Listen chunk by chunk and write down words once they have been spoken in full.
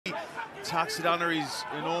tucks it under his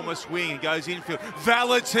enormous wing and goes infield.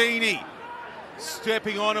 Valentini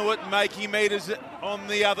stepping onto it, making meters on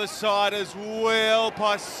the other side as well.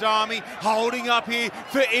 Paisami holding up here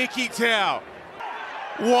for Ikitau.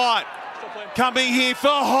 White coming here for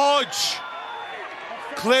Hodge.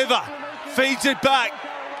 Clever, feeds it back.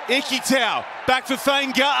 Ikitau, back for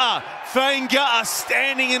Fainga'a. Fainga'a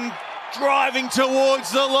standing and driving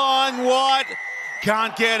towards the line. White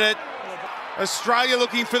can't get it. Australia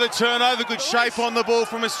looking for the turnover. Good shape on the ball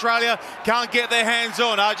from Australia. Can't get their hands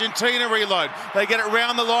on. Argentina reload. They get it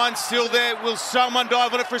round the line. Still there. Will someone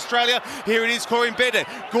dive on it for Australia? Here it is. Corey Bennett.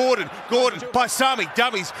 Gordon. Paisami.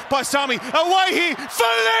 Dummies. Paisami. Away here for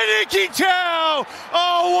Len Ikitau.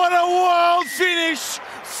 Oh, what a world finish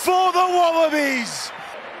for the Wallabies.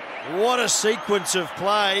 What a sequence of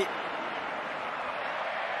play.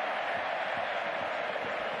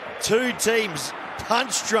 Two teams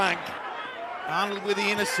punch drunk. Arnold with the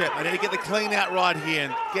intercept. They need to get the clean out right here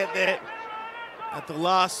and get there at the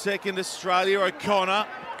last second. Australia. O'Connor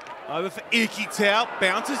over for Ikitau.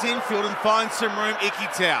 Bounces infield and finds some room.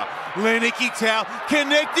 Ikitau. Len Ikitau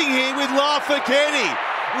connecting here with Lafayette.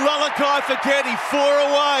 Lalakai Faketi, 4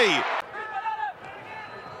 away.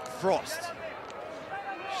 Frost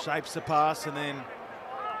shapes the pass and then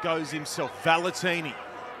goes himself. Valentini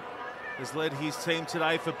has led his team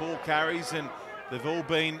today for ball carries, and they've all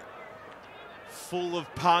been full of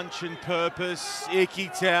punch and purpose.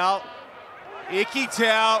 Ikitau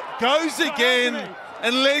goes again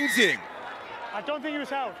and lends him. I don't think he was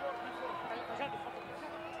held.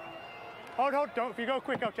 Hold, don't. If you go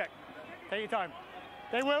quick, I'll check. Take your time.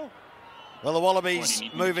 They will. Well, the Wallabies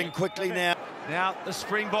moving quickly now. Now the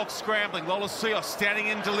Springboks scrambling. Lolosio standing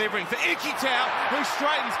and delivering for Ikitau, who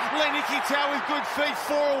straightens. Len Ikitau with good feet,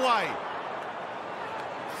 4 away.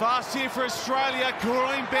 Fast here for Australia.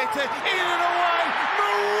 Corin better, in and away.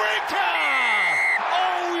 Marika!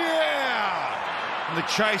 Oh yeah! And the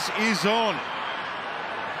chase is on.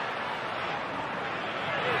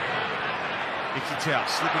 Ikitau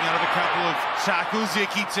slipping out of a couple of tackles.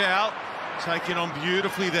 Ikitau taken on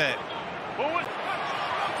beautifully there.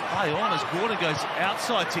 Play on as Gordon goes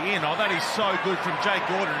outside to in. Oh, that is so good from Jake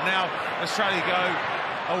Gordon. And now Australia go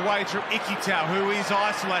away from Ikitau, who is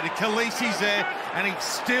isolated. Khaleesi's there, and he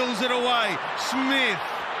steals it away. Smith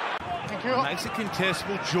makes it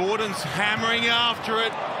contestable. Jordan's hammering after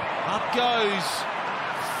it. Up goes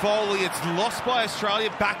Foley. It's lost by Australia.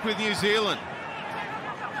 Back with New Zealand.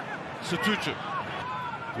 Satutu.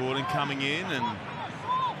 Gordon coming in and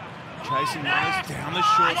chasing runners down the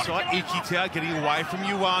short side. Ikitau getting away from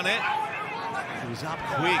Ioane. He was up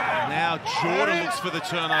quick. Now Jordan looks for the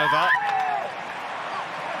turnover.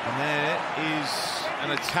 And there is an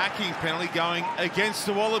attacking penalty going against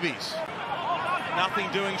the Wallabies. Nothing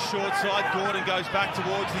doing short side. Gordon goes back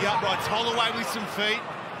towards the uprights. Holloway with some feet.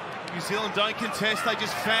 New Zealand don't contest. They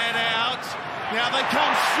just fan out. Now they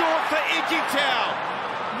come short for Ikitau.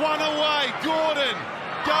 1 away. Gordon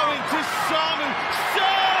going to Samu.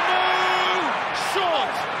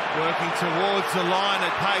 Short! Working towards the line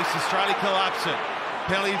at pace. Australia collapse it.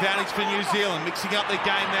 Penalty advantage for New Zealand. Mixing up the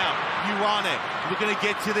game now. Ioane looking to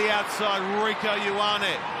get to the outside. Rieko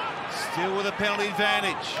Ioane still with a penalty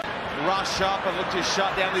advantage. Rush up and look to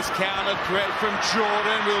shut down this counter threat from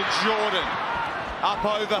Jordan. Will Jordan up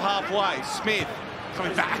over halfway. Smith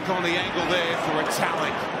coming back on the angle there for a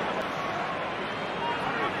tally.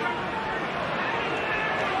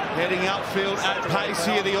 Heading upfield at pace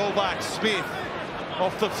here, the All Blacks. Smith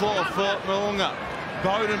off the floor for Mo'unga.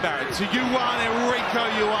 Bowden Barrett to Ioane, Rieko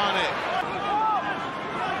Ioane.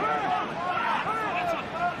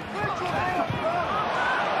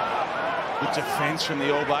 Good defence from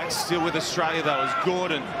the All Blacks. Still with Australia though as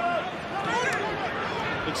Gordon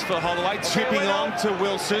looks for Holloway, tipping on to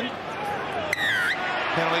Wilson.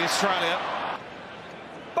 Penalty Australia.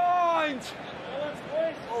 Bind!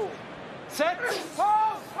 Set!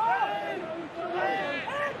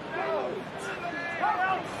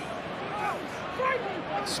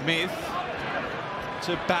 Smith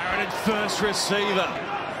to Barrett at first receiver.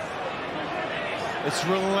 It's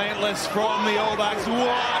relentless from the All Blacks. What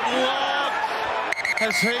luck!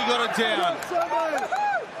 Has he got it down?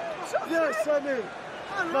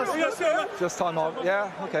 Just time out.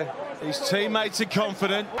 Yeah, okay. His teammates are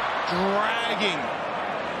confident, dragging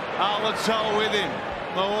Alatoa with him.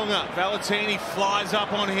 Mo'unga, Valentini flies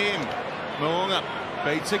up on him. Mo'unga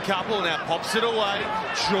beats a couple, now pops it away.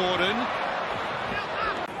 Jordan.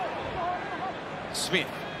 Smith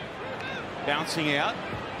bouncing out.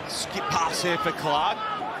 Skip pass here for Clark.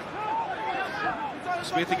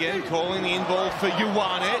 Smith again calling the in ball for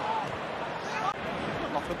Ioane.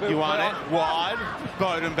 Ioane wide.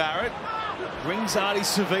 Bowden Barrett. Brings Artie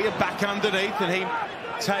Sevilla back underneath, and he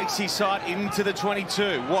takes his side into the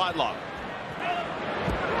 22. Whitelock.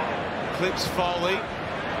 Clips Foley.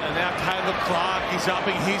 And now Caleb Clark is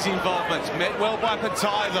upping his involvements. Met well by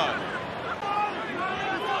Patai, though.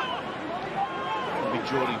 Big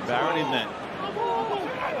Geordie Barrett in there.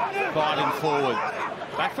 Fighting forward.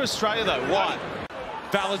 Back for Australia, though. White.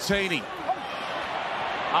 Valentini.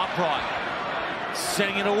 Upright.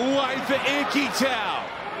 Sending it away for Ikitau.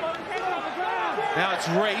 Now it's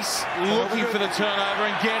Reese looking for the turnover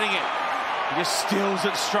and getting it. He just steals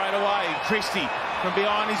it straight away. Christie from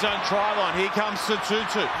behind his own try line. Here comes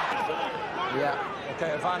Satutu. Yeah,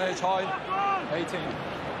 okay, advantage high. 18.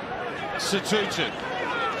 Satutu.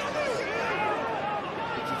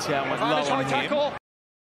 Ikitau went low on him.